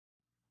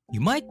You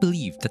might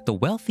believe that the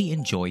wealthy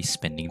enjoy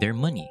spending their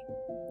money.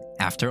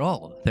 After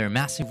all, their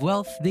massive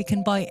wealth, they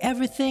can buy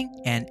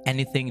everything and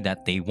anything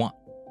that they want.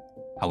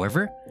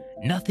 However,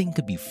 nothing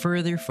could be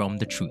further from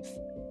the truth.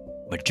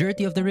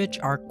 Majority of the rich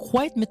are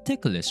quite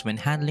meticulous when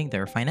handling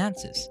their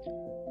finances.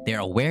 They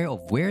are aware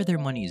of where their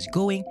money is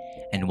going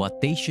and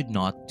what they should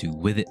not do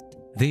with it.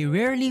 They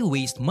rarely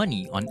waste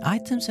money on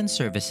items and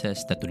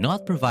services that do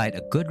not provide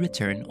a good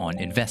return on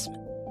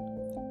investment.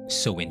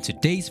 So in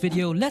today's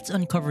video, let's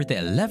uncover the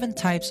 11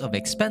 types of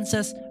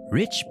expenses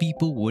rich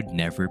people would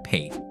never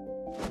pay.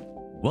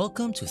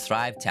 Welcome to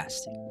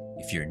Thrivetastic.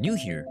 If you're new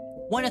here,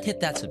 why not hit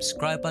that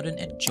subscribe button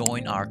and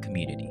join our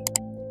community?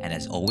 And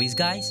as always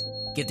guys,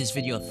 give this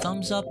video a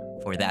thumbs up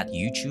for that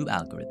YouTube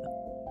algorithm.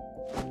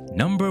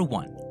 Number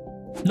 1.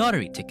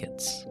 Lottery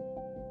tickets.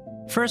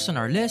 First on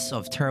our list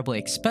of terrible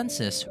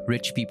expenses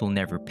rich people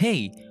never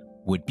pay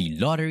would be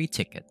lottery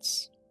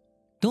tickets.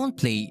 Don't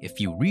play if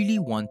you really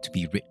want to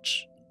be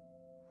rich.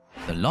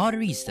 The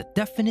lottery is the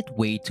definite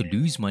way to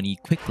lose money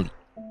quickly,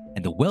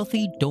 and the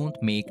wealthy don't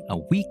make a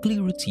weekly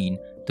routine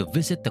to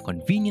visit the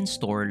convenience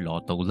store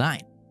lotto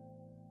line.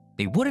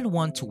 They wouldn't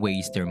want to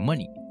waste their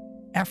money,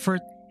 effort,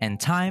 and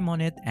time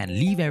on it and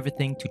leave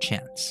everything to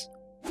chance.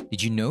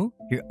 Did you know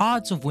your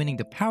odds of winning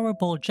the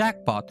Powerball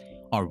jackpot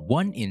are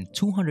 1 in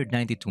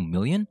 292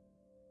 million?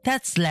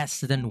 That's less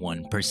than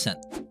 1%.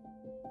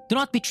 Do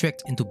not be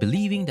tricked into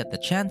believing that the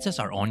chances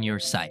are on your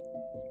side.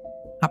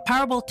 A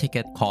Powerball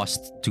ticket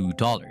costs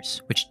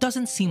 $2, which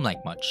doesn't seem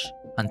like much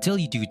until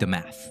you do the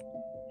math.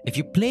 If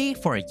you play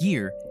for a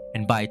year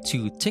and buy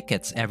 2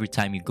 tickets every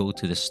time you go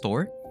to the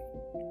store,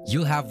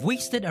 you'll have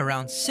wasted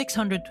around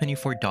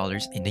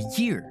 $624 in a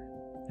year.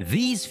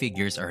 These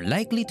figures are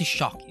likely to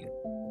shock you,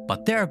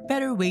 but there are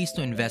better ways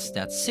to invest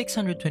that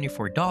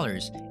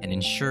 $624 and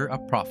ensure a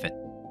profit.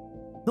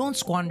 Don't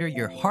squander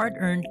your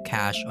hard-earned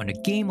cash on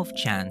a game of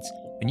chance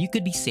when you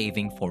could be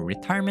saving for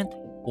retirement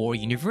or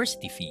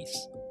university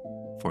fees.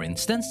 For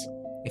instance,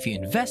 if you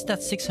invest that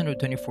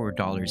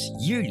 $624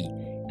 yearly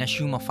and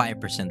assume a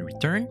 5%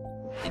 return,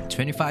 in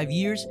 25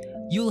 years,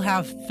 you'll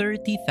have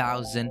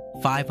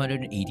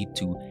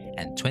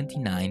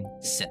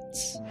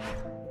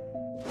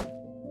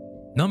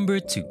 $30,582.29. Number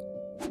 2.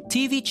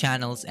 TV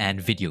channels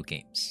and video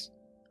games.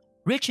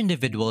 Rich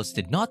individuals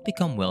did not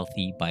become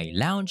wealthy by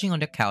lounging on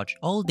the couch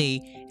all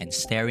day and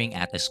staring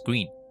at a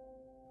screen.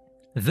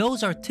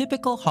 Those are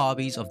typical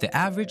hobbies of the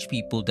average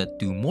people that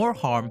do more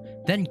harm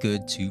than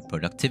good to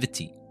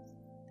productivity.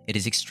 It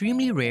is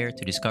extremely rare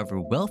to discover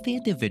wealthy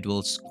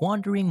individuals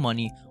squandering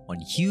money on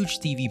huge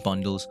TV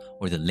bundles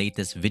or the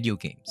latest video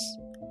games.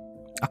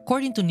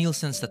 According to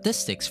Nielsen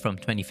statistics from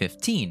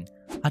 2015,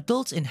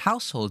 adults in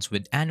households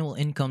with annual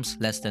incomes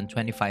less than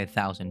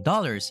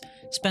 $25,000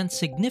 spend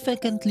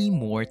significantly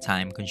more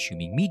time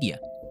consuming media,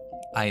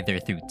 either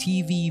through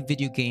TV,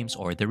 video games,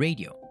 or the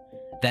radio,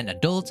 than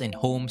adults in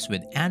homes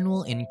with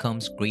annual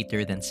incomes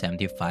greater than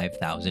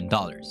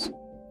 $75,000.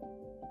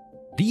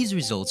 These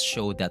results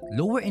show that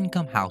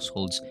lower-income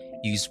households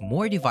use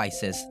more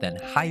devices than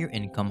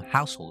higher-income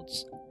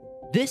households.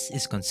 This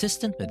is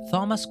consistent with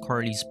Thomas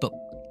Corley's book,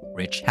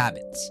 Rich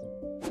Habits.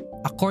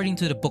 According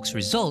to the book's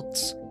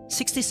results,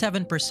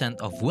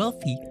 67% of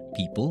wealthy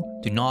people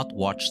do not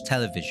watch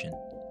television.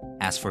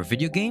 As for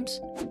video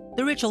games,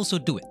 the rich also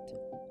do it.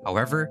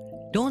 However,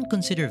 don't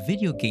consider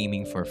video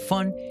gaming for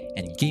fun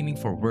and gaming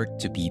for work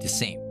to be the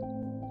same.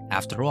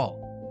 After all,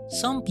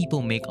 some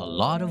people make a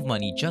lot of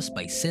money just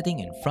by sitting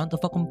in front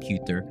of a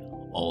computer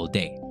all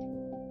day.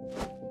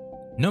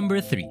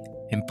 Number 3.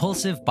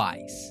 Impulsive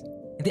buys.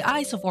 In the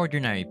eyes of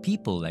ordinary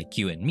people like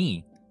you and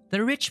me,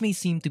 the rich may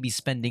seem to be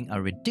spending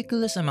a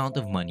ridiculous amount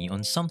of money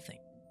on something.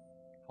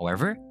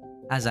 However,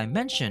 as I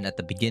mentioned at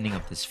the beginning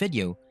of this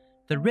video,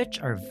 the rich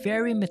are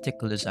very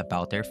meticulous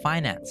about their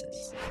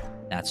finances.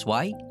 That's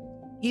why,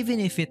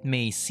 even if it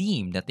may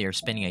seem that they are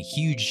spending a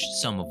huge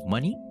sum of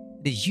money,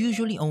 it is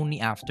usually only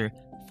after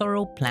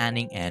thorough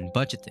planning and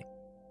budgeting.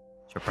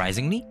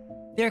 Surprisingly,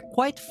 they are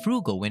quite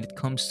frugal when it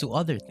comes to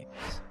other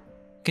things.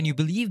 Can you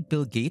believe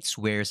Bill Gates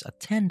wears a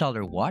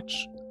 $10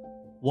 watch?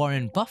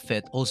 Warren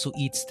Buffett also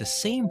eats the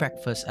same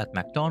breakfast at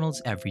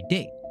McDonald's every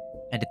day,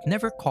 and it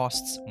never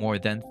costs more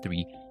than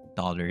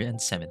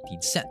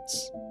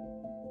 $3.17.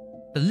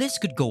 The list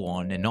could go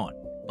on and on.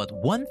 But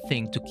one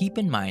thing to keep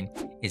in mind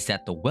is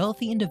that the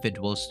wealthy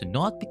individuals do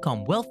not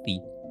become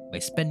wealthy by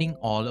spending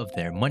all of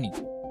their money.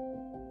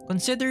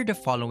 Consider the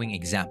following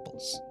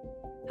examples.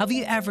 Have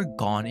you ever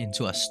gone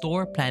into a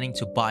store planning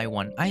to buy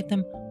one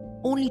item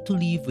only to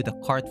leave with a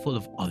cart full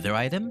of other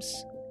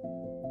items?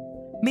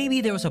 Maybe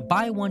there was a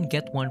buy one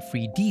get one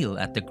free deal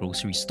at the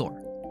grocery store,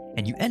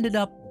 and you ended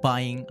up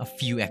buying a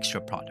few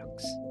extra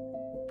products.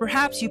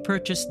 Perhaps you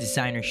purchased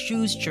designer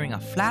shoes during a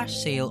flash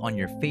sale on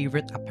your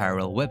favorite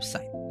apparel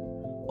website.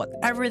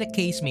 Whatever the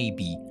case may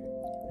be,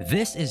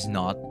 this is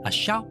not a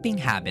shopping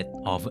habit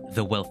of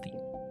the wealthy.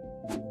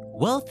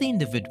 Wealthy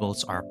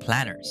individuals are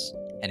planners,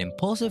 and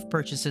impulsive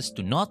purchases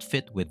do not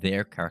fit with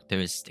their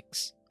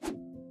characteristics.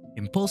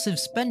 Impulsive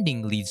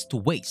spending leads to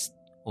waste,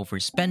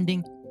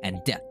 overspending,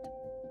 and debt.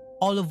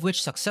 all of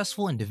which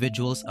successful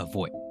individuals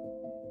avoid.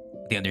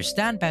 They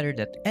understand better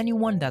that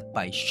anyone that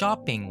by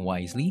shopping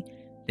wisely,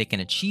 they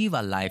can achieve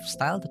a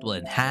lifestyle that will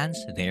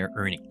enhance their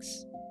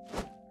earnings.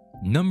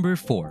 Number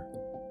 4.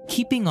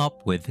 Keeping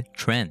up with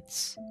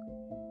trends.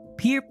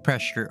 Peer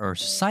pressure or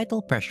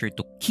societal pressure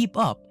to keep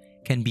up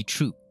can be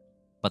true,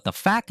 but the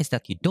fact is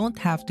that you don't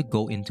have to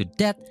go into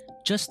debt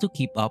just to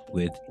keep up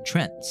with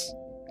trends.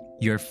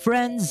 Your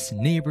friends,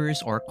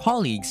 neighbors, or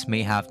colleagues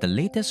may have the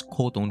latest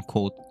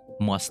quote-unquote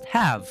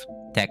must-have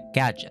tech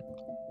gadget,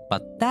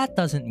 but that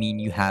doesn't mean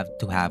you have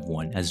to have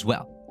one as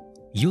well.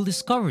 You'll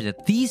discover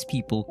that these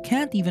people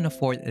can't even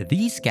afford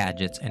these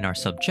gadgets and are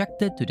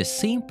subjected to the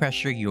same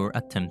pressure you're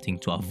attempting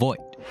to avoid.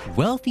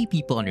 Wealthy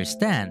people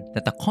understand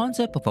that the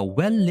concept of a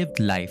well-lived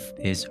life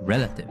is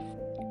relative.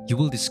 You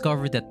will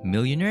discover that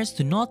millionaires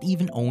do not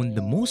even own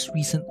the most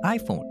recent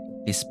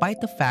iPhone, despite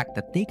the fact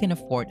that they can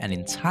afford an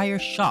entire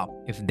shop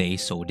if they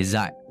so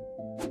desire.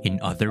 In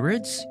other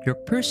words, your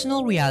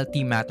personal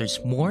reality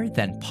matters more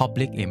than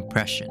public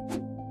impression.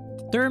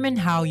 Determine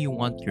how you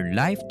want your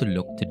life to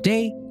look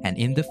today and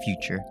in the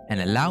future,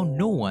 and allow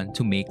no one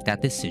to make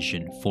that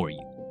decision for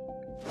you.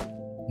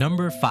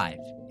 Number 5.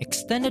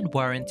 Extended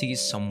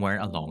warranties somewhere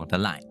along the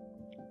line.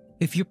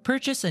 If you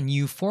purchase a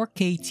new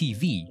 4K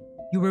TV,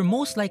 you were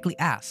most likely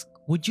asked,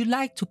 would you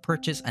like to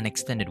purchase an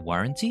extended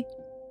warranty?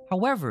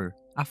 However,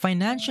 a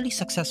financially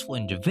successful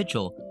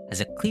individual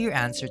has a clear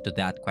answer to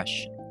that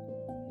question.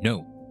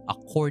 No,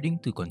 according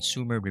to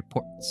Consumer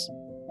Reports.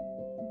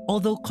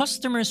 Although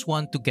customers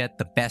want to get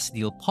the best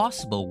deal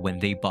possible when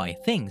they buy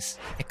things,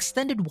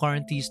 extended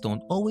warranties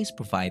don't always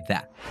provide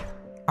that.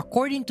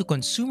 According to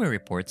Consumer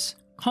Reports,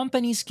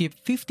 companies keep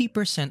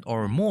 50%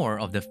 or more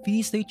of the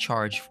fees they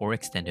charge for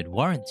extended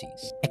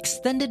warranties.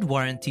 Extended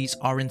warranties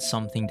aren't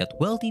something that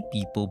wealthy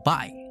people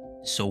buy.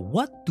 So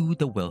what do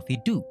the wealthy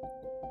do?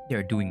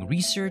 They're doing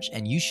research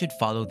and you should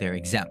follow their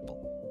example.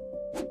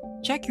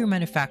 Check your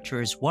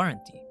manufacturer's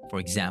warranty, for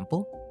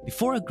example,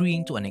 before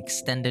agreeing to an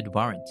extended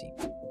warranty.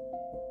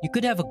 You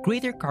could have a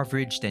greater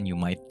coverage than you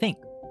might think.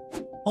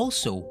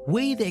 Also,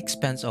 weigh the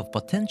expense of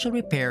potential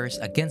repairs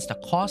against the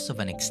cost of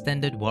an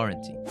extended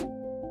warranty.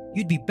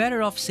 You'd be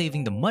better off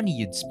saving the money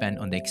you'd spend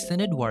on the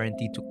extended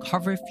warranty to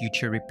cover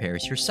future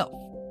repairs yourself.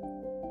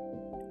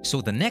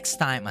 So the next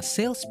time a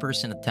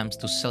salesperson attempts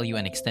to sell you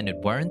an extended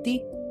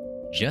warranty,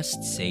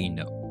 just say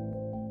no.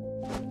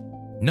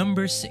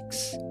 Number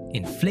 6.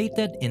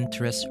 Inflated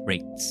interest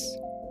rates.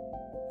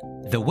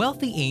 The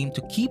wealthy aim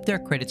to keep their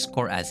credit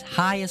score as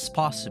high as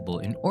possible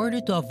in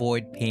order to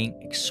avoid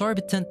paying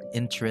exorbitant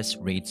interest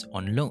rates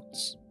on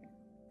loans.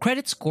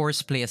 Credit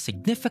scores play a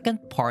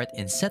significant part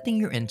in setting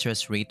your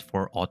interest rate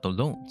for auto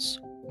loans,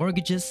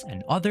 mortgages,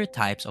 and other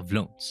types of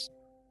loans.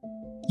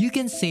 You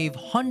can save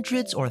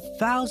hundreds or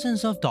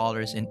thousands of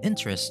dollars in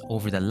interest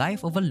over the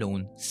life of a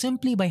loan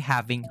simply by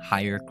having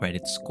higher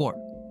credit score.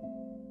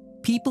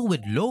 People with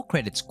low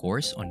credit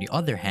scores, on the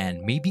other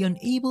hand, may be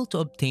unable to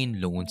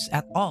obtain loans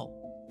at all.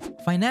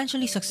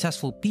 Financially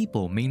successful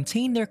people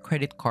maintain their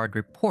credit card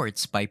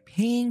reports by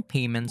paying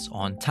payments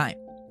on time,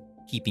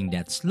 keeping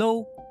debts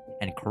low,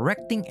 and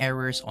correcting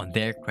errors on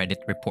their credit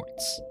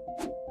reports.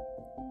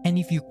 And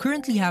if you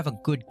currently have a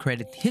good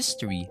credit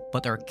history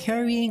but are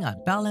carrying a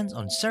balance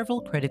on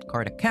several credit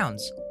card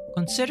accounts,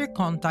 consider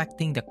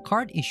contacting the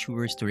card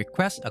issuers to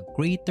request a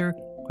greater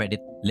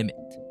credit limit.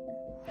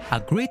 A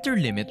greater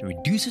limit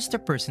reduces the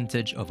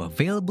percentage of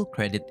available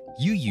credit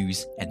you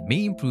use and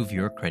may improve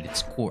your credit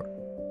score.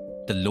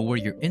 The lower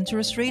your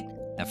interest rate,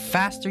 the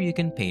faster you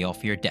can pay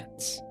off your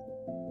debts.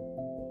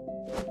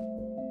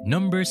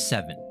 Number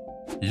 7.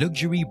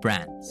 Luxury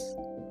brands.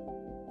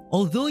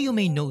 Although you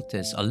may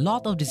notice a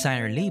lot of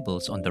designer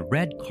labels on the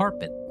red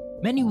carpet,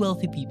 many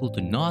wealthy people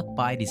do not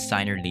buy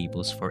designer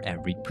labels for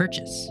every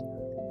purchase.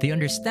 They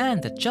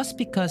understand that just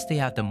because they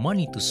have the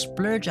money to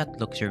splurge at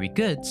luxury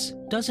goods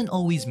doesn't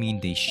always mean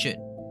they should.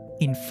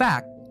 In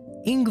fact,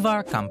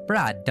 Ingvar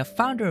Kamprad, the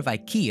founder of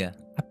IKEA,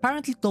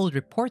 apparently told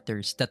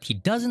reporters that he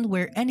doesn't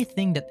wear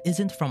anything that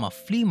isn't from a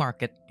flea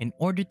market in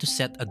order to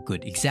set a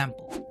good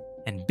example.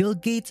 And Bill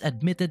Gates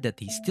admitted that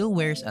he still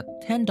wears a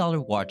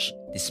 $10 watch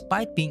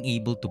despite being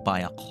able to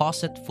buy a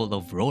closet full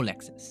of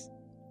Rolexes.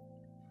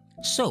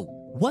 So,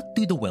 what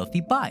do the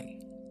wealthy buy?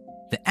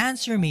 The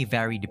answer may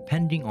vary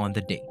depending on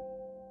the day.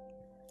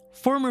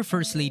 Former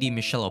First Lady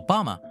Michelle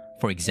Obama,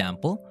 for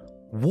example,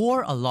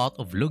 wore a lot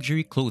of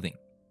luxury clothing.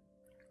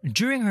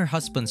 During her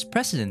husband's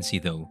presidency,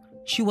 though,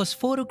 she was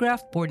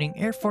photographed boarding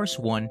Air Force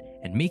One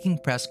and making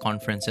press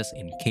conferences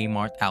in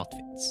Kmart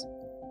outfits.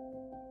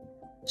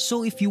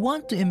 So if you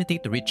want to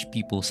imitate the rich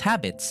people's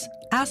habits,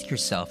 ask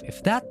yourself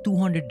if that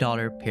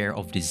 $200 pair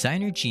of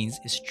designer jeans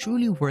is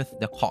truly worth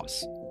the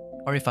cost,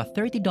 or if a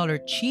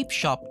 $30 cheap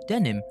shop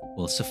denim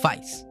will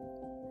suffice.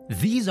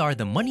 These are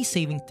the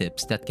money-saving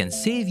tips that can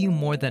save you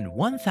more than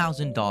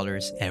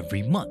 $1,000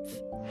 every month.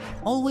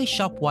 Always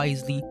shop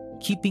wisely,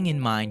 keeping in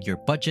mind your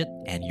budget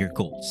and your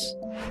goals.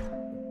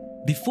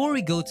 Before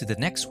we go to the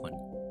next one,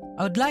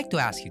 I would like to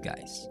ask you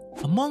guys,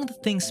 among the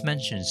things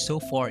mentioned so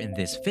far in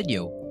this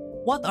video,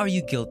 what are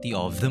you guilty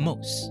of the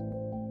most?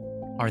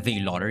 Are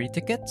they lottery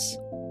tickets?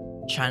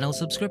 Channel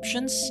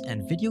subscriptions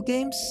and video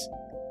games?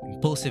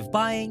 Impulsive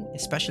buying,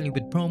 especially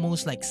with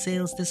promos like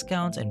sales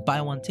discounts and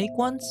buy one take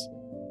ones?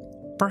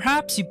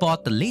 Perhaps you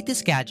bought the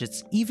latest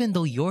gadgets even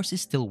though yours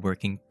is still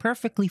working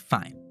perfectly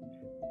fine.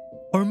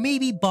 Or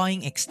maybe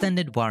buying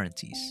extended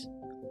warranties.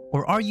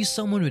 Or are you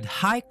someone with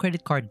high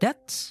credit card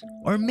debts?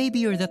 Or maybe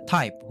you're the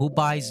type who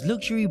buys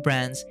luxury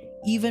brands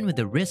even with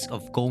the risk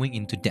of going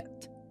into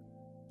debt.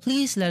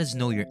 Please let us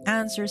know your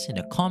answers in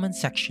the comment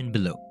section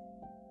below.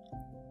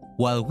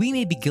 While we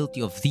may be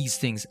guilty of these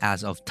things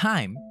as of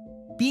time,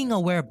 being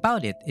aware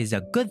about it is a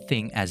good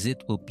thing as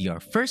it will be our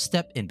first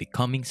step in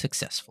becoming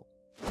successful.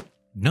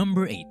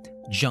 Number 8.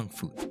 Junk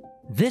food.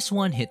 This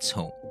one hits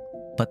home.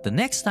 But the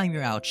next time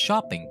you're out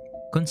shopping,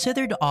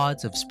 consider the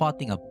odds of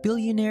spotting a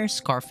billionaire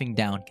scarfing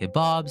down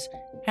kebabs,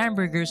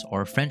 hamburgers,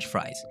 or french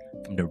fries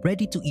from the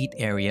ready-to-eat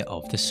area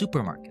of the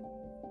supermarket.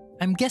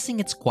 I'm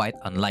guessing it's quite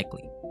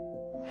unlikely.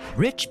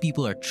 Rich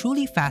people are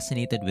truly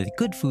fascinated with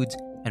good foods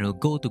and will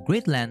go to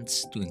great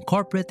lengths to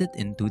incorporate it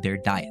into their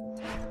diet.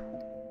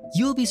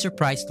 You'll be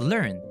surprised to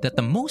learn that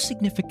the most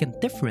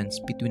significant difference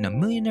between a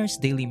millionaire's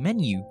daily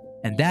menu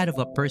and that of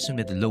a person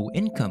with low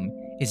income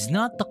is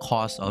not the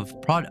cost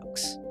of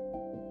products.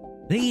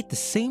 They eat the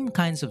same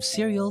kinds of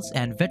cereals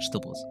and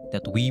vegetables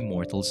that we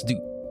mortals do,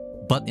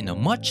 but in a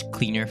much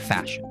cleaner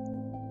fashion.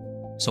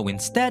 So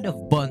instead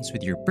of buns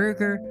with your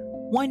burger,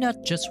 why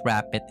not just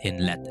wrap it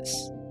in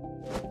lettuce?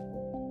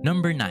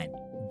 Number 9.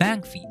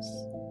 Bank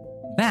fees.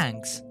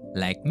 Banks,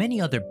 like many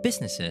other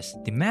businesses,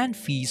 demand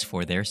fees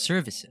for their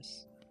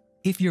services.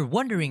 If you're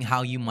wondering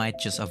how you might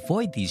just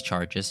avoid these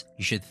charges,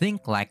 you should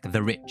think like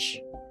the rich.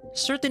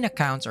 Certain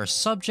accounts are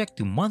subject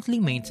to monthly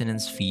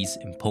maintenance fees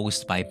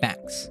imposed by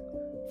banks.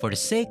 For the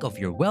sake of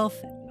your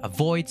wealth,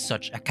 avoid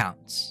such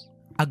accounts.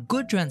 A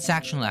good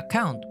transactional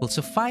account will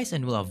suffice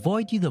and will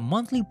avoid you the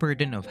monthly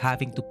burden of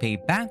having to pay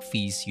bank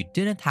fees you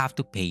didn't have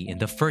to pay in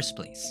the first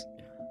place.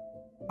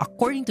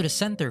 According to the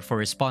Center for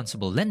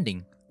Responsible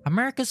Lending,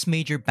 America's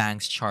major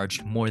banks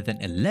charged more than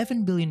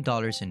 $11 billion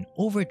in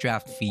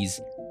overdraft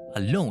fees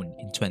alone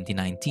in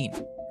 2019.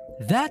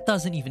 That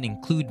doesn't even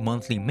include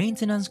monthly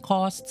maintenance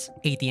costs,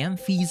 ATM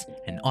fees,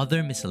 and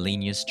other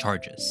miscellaneous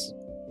charges.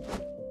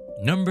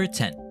 Number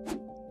 10.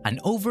 An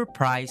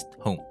overpriced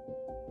home.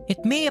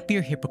 It may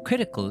appear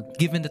hypocritical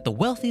given that the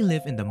wealthy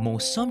live in the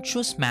most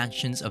sumptuous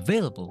mansions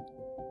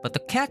available, but the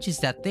catch is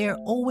that they are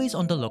always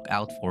on the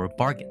lookout for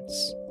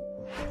bargains.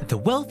 The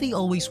wealthy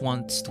always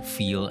wants to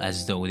feel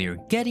as though they are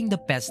getting the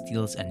best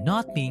deals and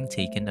not being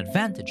taken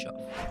advantage of.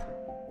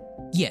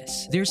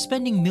 Yes, they're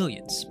spending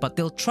millions, but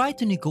they'll try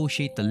to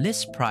negotiate the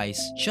list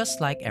price just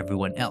like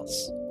everyone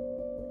else.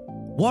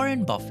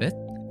 Warren Buffett,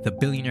 the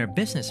billionaire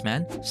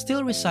businessman,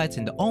 still resides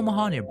in the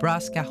Omaha,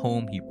 Nebraska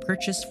home he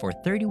purchased for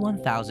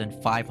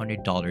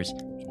 $31,500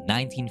 in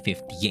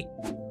 1958.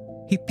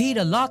 He paid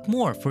a lot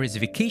more for his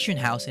vacation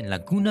house in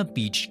Laguna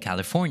Beach,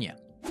 California,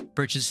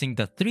 purchasing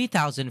the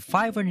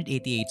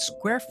 3,588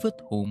 square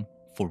foot home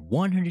for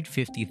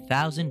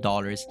 $150,000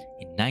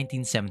 in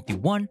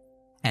 1971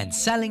 and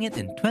selling it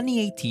in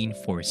 2018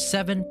 for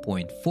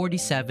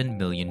 $7.47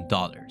 million.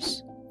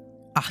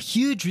 A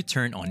huge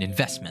return on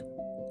investment.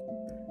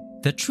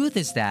 The truth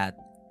is that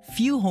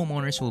few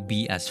homeowners will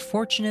be as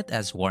fortunate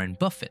as Warren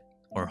Buffett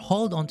or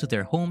hold onto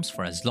their homes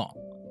for as long,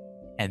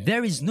 and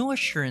there is no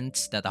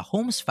assurance that a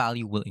home's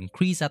value will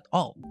increase at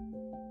all.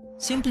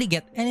 Simply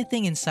get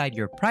anything inside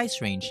your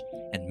price range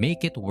and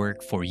make it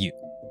work for you.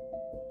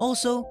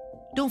 Also,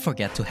 don't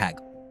forget to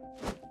haggle.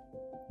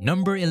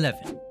 Number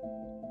 11.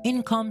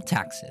 Income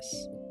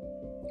taxes.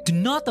 Do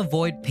not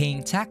avoid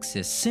paying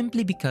taxes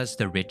simply because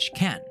the rich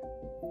can.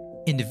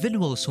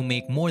 Individuals who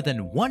make more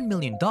than $1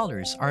 million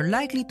are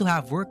likely to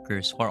have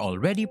workers who are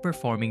already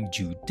performing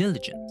due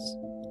diligence.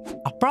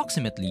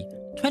 Approximately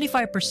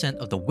 25%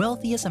 of the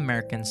wealthiest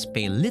Americans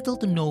pay little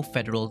to no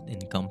federal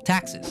income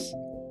taxes.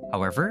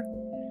 However,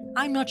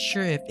 I'm not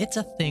sure if it's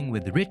a thing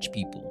with rich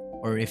people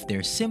or if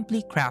they're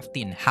simply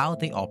crafty in how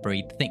they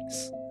operate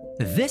things.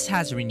 This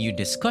has renewed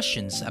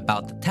discussions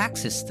about the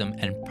tax system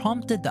and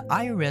prompted the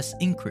IRS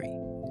inquiry,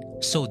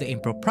 so the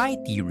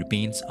impropriety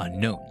remains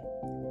unknown.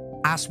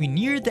 As we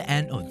near the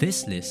end of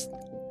this list,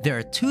 there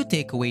are 2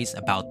 takeaways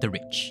about the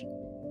rich.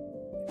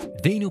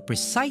 They know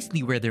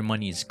precisely where their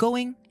money is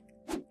going,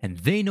 and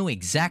they know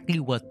exactly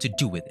what to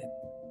do with it.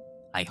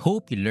 I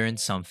hope you learned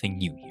something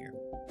new here.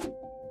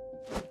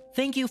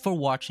 Thank you for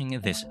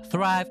watching this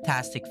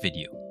Thrive-tastic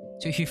video.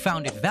 So if you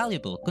found it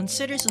valuable,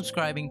 consider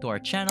subscribing to our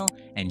channel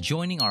and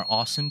joining our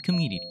awesome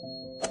community.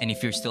 And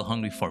if you're still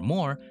hungry for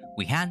more,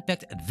 we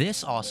handpicked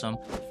this awesome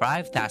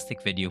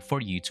Thrive-tastic video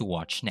for you to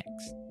watch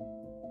next.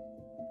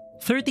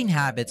 13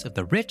 habits of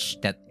the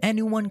rich that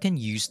anyone can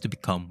use to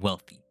become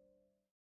wealthy.